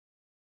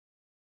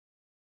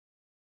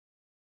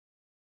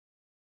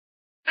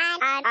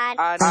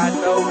I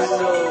know.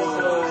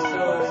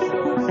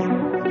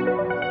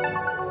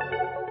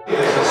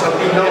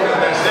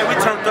 Man, we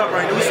turned up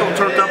right now. We so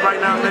turned up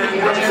right now, man.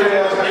 You know what I'm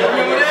saying?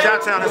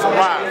 Chi-Town has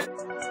arrived.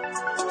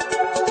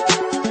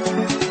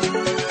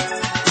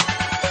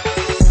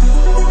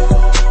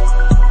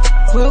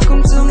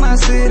 Welcome to my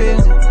city,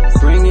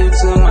 bring you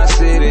to my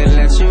city,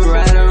 let you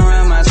ride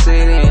around my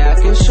city, I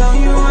can show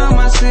you around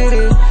my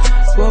city.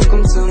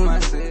 Welcome to my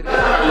city. You're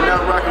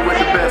now rocking with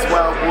the best,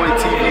 Wild Boi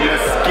TV.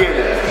 Let's get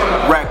it,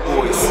 Rack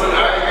Boys.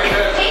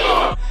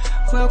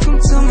 Welcome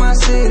to my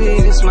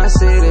city, this my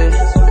city.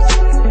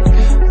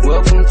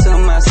 Welcome to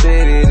my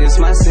city, this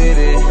my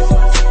city.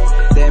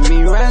 Let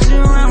me ride you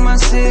around my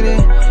city,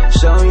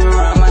 show you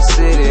around my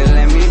city.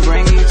 Let me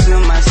bring you to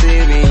my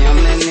city,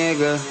 I'm that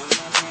nigga.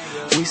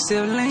 We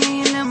still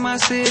lean in my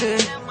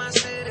city.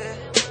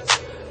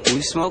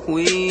 We smoke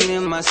weed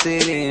in my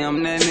city,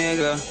 I'm that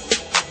nigga.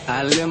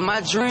 I live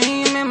my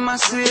dream in my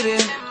city.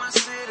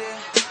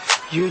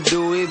 You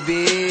do it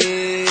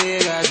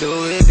big, I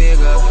do it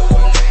bigger.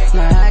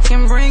 Now I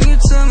can bring you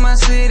to my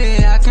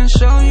city, I can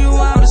show you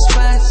all the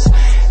spots.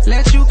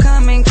 Let you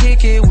come and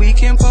kick it, we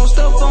can post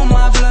up on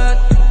my blood.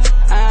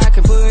 I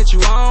can put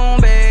you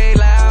on, babe,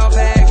 loud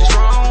pack,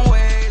 strong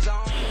ways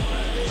on.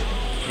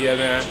 Yeah,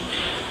 man.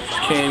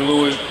 King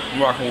Louis,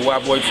 I'm rocking with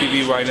Wild Boi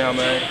TV right now,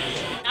 man.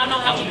 I know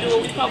how we do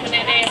it. We poking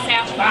that ass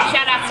out.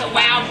 Shout out to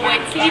Wild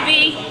Boi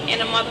TV in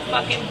the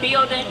motherfucking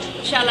building.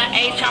 Shella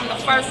H, I'm the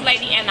first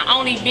lady and the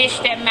only bitch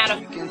that matter.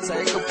 You can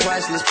take a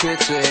priceless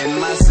picture in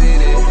my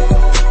city.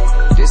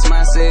 This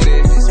my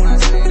city. This my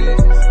city.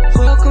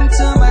 Welcome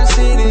to my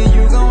city.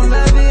 You gon'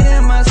 love it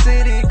in my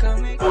city.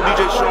 Come here.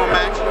 DJ Sean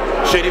Mac,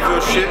 Shadyville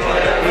shit.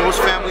 You know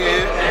what's family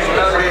here.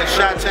 We're in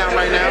Chi-Town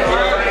right now.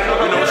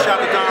 You know, shout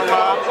out to Don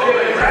Rob.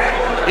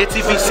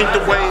 NTV synced the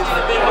wave,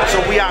 so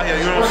we out here,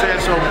 you know what I'm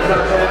saying? So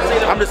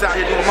I'm just out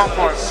here doing my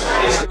part.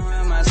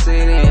 Around my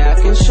city, I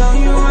can show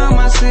you around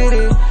my city.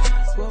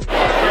 Show you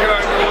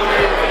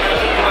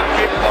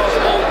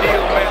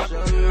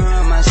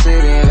around my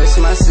city, it's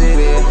my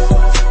city.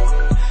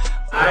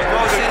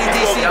 City,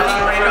 DC,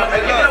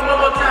 give it up one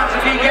more time for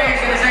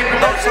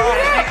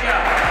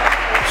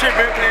shit,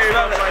 man.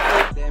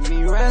 Let me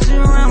ride you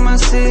around my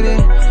city,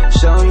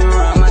 show you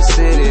around my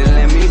city.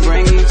 Let me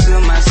bring you to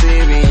my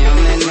city, I'm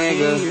that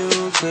nigga. You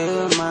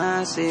to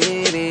my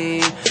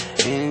city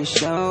and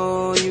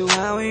show you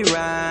how we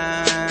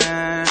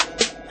ride.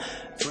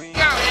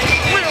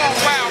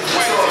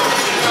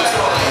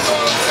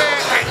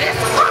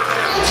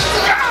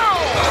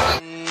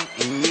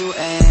 And you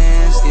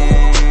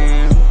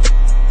asking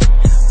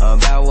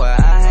about what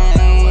I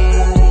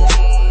hang,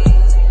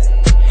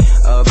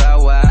 about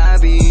what I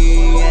be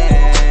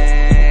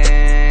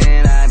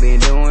at. I be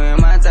doing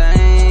my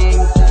thing,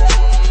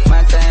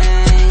 my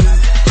thing,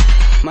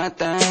 my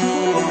thing.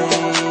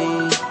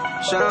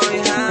 Show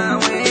you how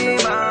we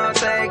ball,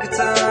 take it to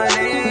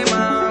the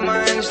mom,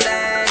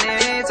 understand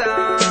it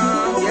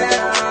all,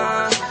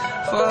 yeah.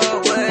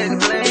 Fuck with the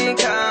blink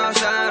off,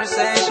 shout to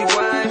say she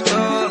washed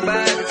up,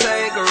 about to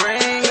take a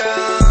ring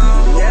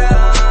off,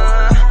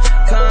 yeah.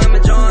 Come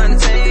and join the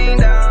team,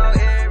 dog,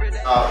 every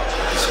day.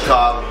 The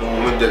Chicago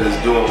movement that is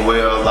doing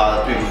well. A lot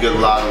of people get a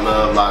lot of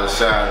love, a lot of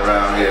shine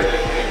around here.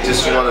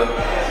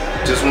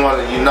 Just want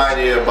to unite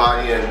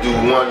everybody and do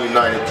one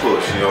united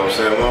push, you know what I'm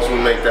saying? Once we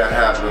make that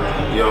happen,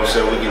 you know what I'm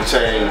saying, we can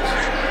change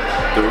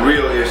the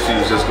real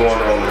issues that's going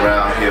on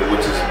around here,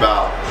 which is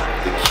about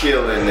the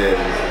killing and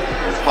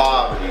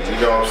poverty, you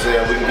know what I'm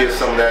saying? We can get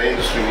some of that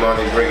industry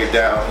money, bring it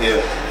down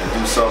here and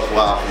do something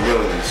for our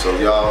community. So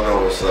y'all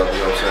know what's up, you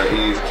know what I'm saying?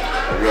 He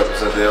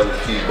represents the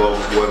L.E.P. Boi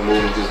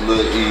movement, this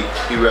Lil E,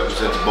 he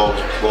represents the Boi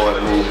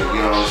movement,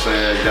 you know what I'm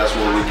saying? That's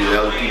what we do,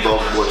 L.E.P. Boi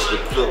to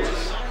the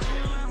Phillies.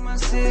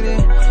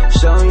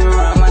 Show you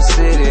around